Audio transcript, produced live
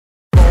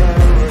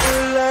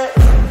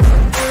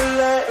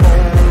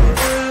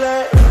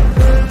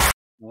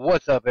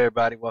What's up,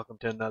 everybody? Welcome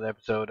to another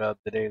episode of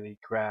the Daily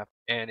Craft.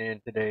 And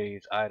in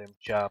today's item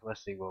shop,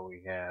 let's see what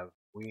we have.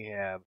 We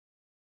have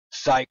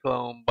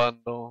Cyclone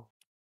Bundle.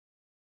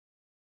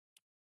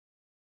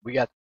 We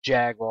got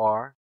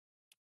Jaguar.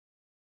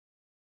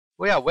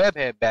 We got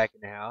Webhead back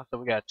in the house. So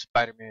we got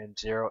Spider-Man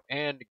Zero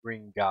and the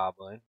Green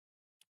Goblin.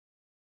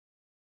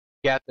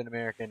 Captain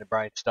America and the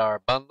Bright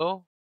Star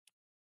Bundle.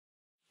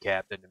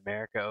 Captain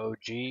America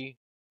OG.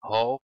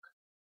 Hulk.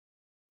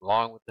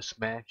 Along with the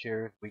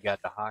Smashers, we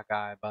got the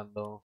Hawkeye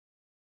Bundle.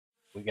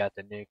 We got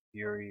the Nick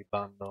Fury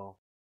Bundle.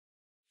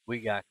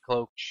 We got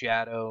Cloak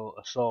Shadow,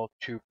 Assault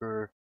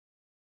Trooper,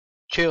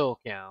 Chill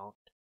Count.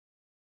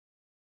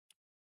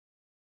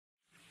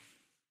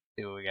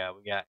 See what we got.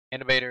 We got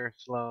Innovator,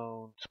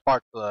 Sloan,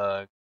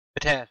 Sparkplug,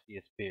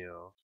 Potassius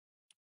Pills,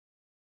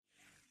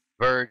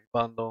 Verge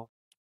Bundle,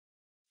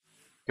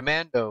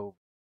 Commando,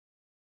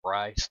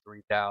 Bryce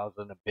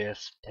 3000,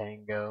 Abyss,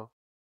 Tango.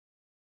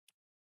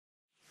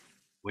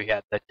 We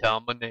got the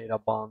Terminator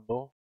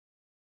Bundle.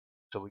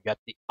 So we got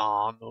the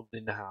Arnold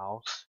in the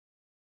house.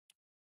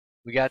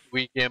 We got the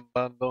Weekend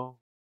Bundle.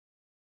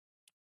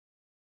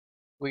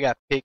 We got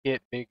Pick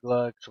It, Big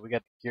Lug. So we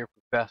got the Gear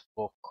for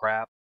Festival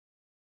crap.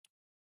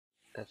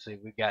 Let's see,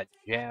 we got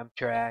Jam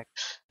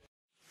Tracks.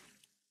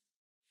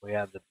 We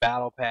have the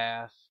Battle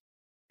Pass.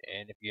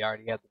 And if you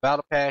already have the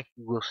Battle Pass,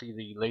 you will see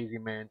the Lazy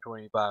Man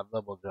 25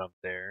 level jump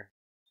there.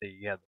 So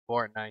you have the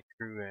Fortnite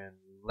crew and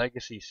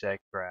Legacy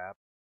set crap.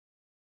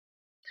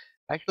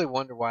 I actually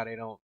wonder why they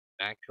don't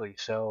actually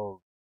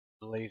sell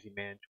the Lazy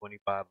Man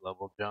 25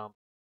 level jump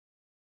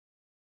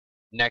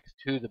next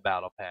to the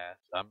Battle Pass.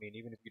 I mean,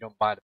 even if you don't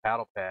buy the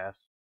Battle Pass,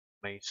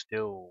 you may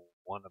still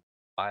want to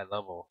buy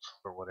levels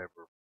for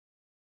whatever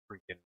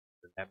freaking,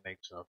 that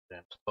makes no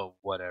sense, but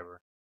whatever.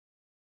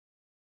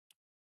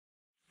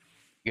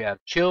 You have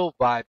Chill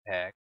Vibes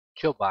Pack,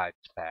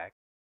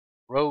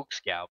 Rogue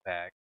Scout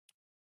Pack,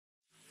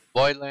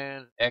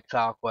 Voidlands,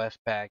 Exile Quest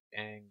Pack,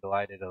 and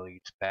Delighted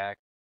Elites Pack.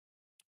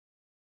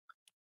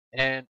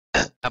 And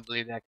I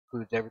believe that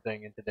concludes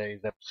everything in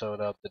today's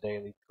episode of the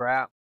Daily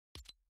Crap.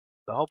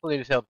 So hopefully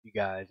this helped you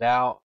guys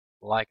out.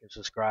 Like and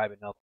subscribe and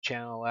help the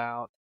channel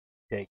out.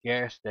 Take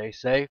care, stay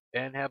safe,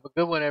 and have a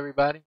good one,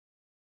 everybody.